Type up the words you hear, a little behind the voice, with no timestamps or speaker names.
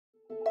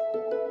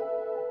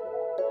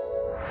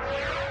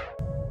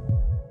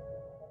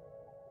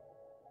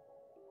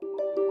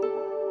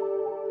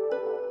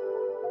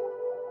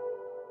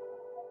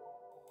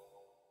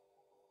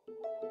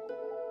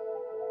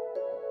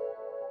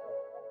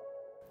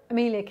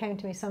Amelia came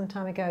to me some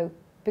time ago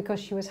because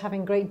she was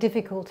having great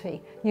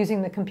difficulty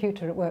using the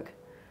computer at work.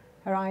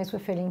 Her eyes were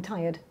feeling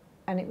tired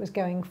and it was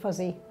going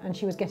fuzzy and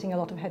she was getting a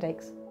lot of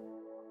headaches.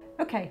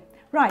 Okay,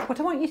 right, what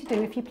I want you to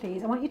do, if you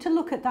please, I want you to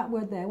look at that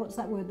word there. What's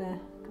that word there?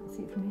 Can't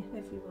see it from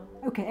here. Everyone.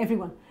 Okay,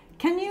 everyone.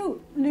 Can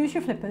you lose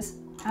your flippers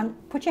and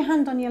put your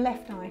hand on your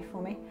left eye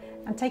for me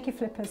and take your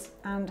flippers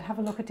and have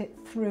a look at it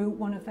through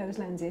one of those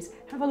lenses.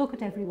 Have a look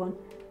at everyone.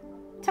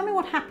 Tell me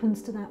what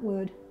happens to that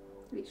word.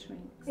 It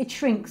shrinks. It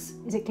shrinks.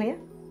 Is it clear?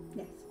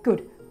 Yes.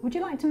 Good. Would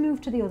you like to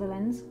move to the other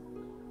lens?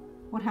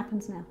 What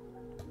happens now?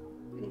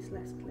 It's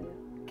less clear.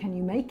 Can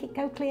you make it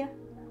go clear?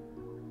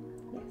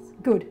 Yes.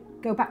 Good.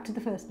 Go back to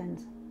the first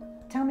lens.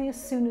 Tell me as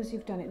soon as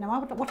you've done it.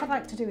 Now, what I'd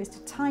like to do is to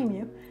time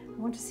you. I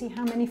want to see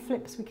how many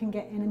flips we can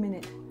get in a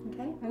minute.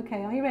 Okay.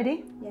 Okay, are you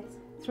ready? Yes.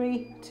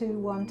 3, 2,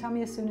 1. Tell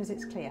me as soon as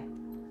it's clear.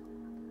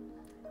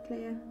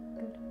 Clear.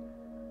 Good.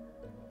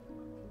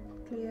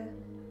 Clear.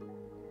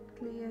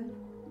 Clear.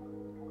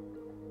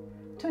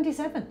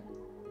 27.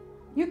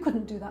 You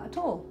couldn't do that at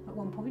all at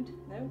one point.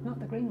 No. Not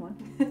the green one.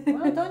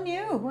 Well done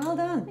you, well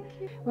done. Thank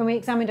you. When we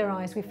examined her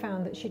eyes, we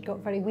found that she'd got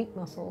very weak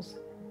muscles,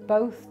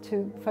 both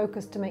to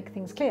focus to make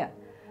things clear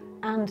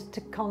and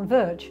to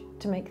converge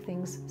to make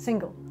things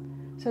single.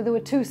 So there were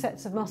 2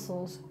 sets of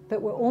muscles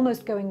that were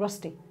almost going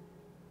rusty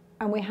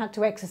and we had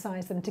to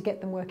exercise them to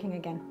get them working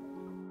again.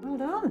 Well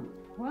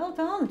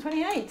done,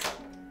 28.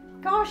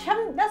 Gosh,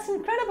 that's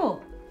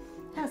incredible.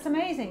 That's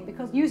amazing,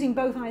 because using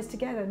both eyes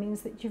together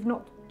means that you've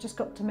not just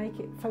got to make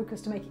it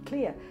focus to make it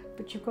clear,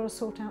 but you've got to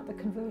sort out the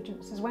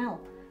convergence as well.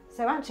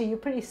 So actually you're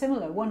pretty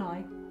similar, one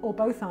eye or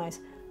both eyes.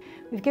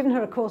 We've given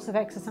her a course of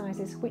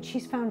exercises which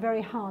she's found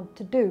very hard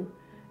to do,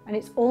 and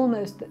it's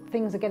almost that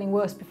things are getting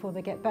worse before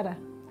they get better.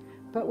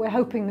 But we're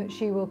hoping that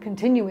she will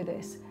continue with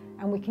this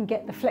and we can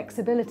get the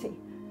flexibility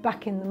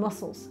back in the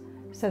muscles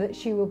so that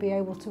she will be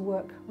able to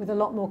work with a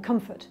lot more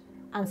comfort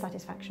and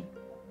satisfaction.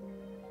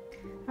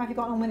 How have you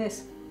got on with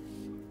this?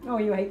 Oh,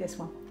 you hate this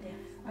one. Yes.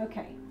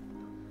 Okay,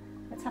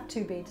 let's have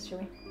 2 beads, shall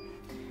we?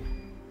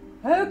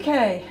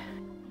 Okay,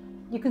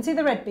 you can see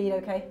the red bead,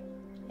 okay?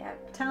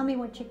 Yep. Tell me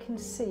what you can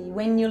see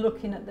when you're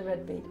looking at the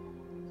red bead.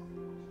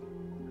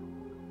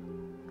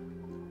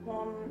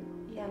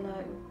 1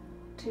 yellow,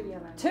 2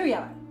 yellow. 2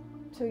 yellow.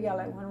 2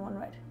 yellow, 1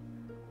 red.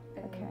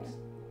 And Okay.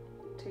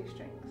 2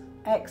 strings.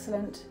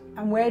 Excellent.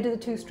 And where do the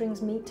 2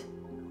 strings meet?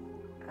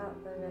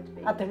 At the red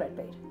bead. At the red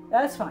bead.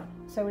 That's fine.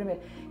 So wait a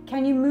minute.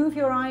 Can you move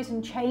your eyes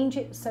and change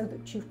it so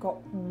that you've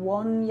got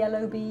 1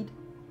 yellow bead?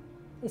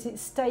 Is it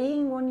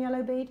staying 1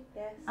 yellow bead?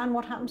 Yes. And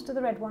what happens to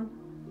the red one?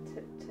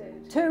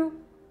 2. 2.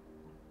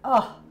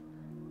 Oh,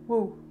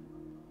 woo.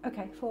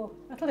 Okay, 4.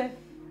 That'll do.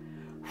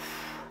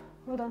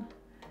 Well done.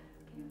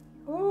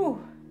 Ooh,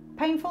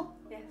 painful?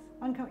 Yes.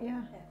 Yeah.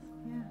 Yes.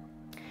 Yeah.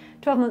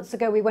 12 months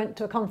ago we went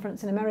to a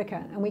conference in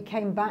America and we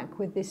came back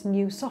with this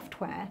new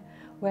software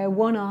where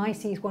one eye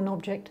sees one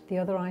object, the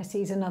other eye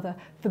sees another.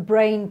 The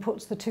brain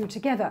puts the 2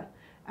 together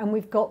and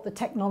we've got the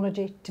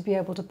technology to be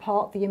able to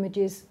part the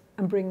images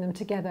and bring them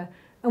together.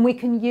 And we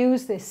can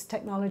use this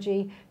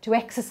technology to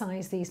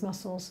exercise these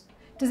muscles.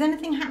 Does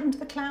anything happen to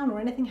the clown or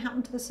anything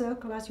happen to the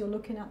circle as you're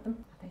looking at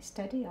them? Are they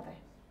steady, are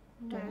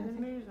they? No, Don't they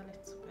know. move a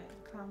little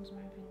bit. The clown's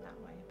moving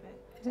that way a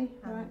bit. Is he?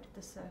 And Right.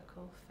 the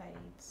circle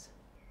fades.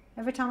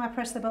 Every time I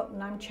press the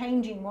button, I'm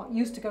changing what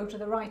used to go to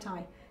the right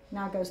eye,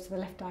 now goes to the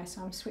left eye,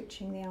 so I'm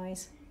switching the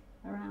eyes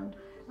around.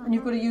 And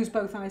you've got to use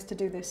both eyes to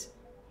do this.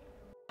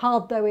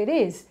 Hard though it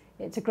is,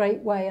 it's a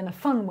great way and a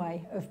fun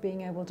way of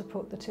being able to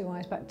put the 2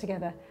 eyes back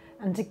together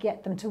and to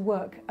get them to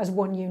work as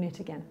one unit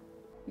again.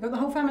 You got the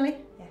whole family?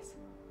 Yes.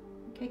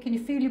 Okay, can you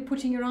feel you're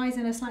putting your eyes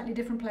in a slightly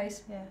different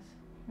place? Yes.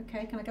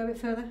 Okay, can I go a bit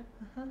further?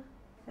 Uh-huh.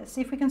 Let's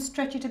see if we can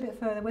stretch it a bit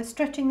further. We're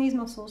stretching these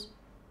muscles.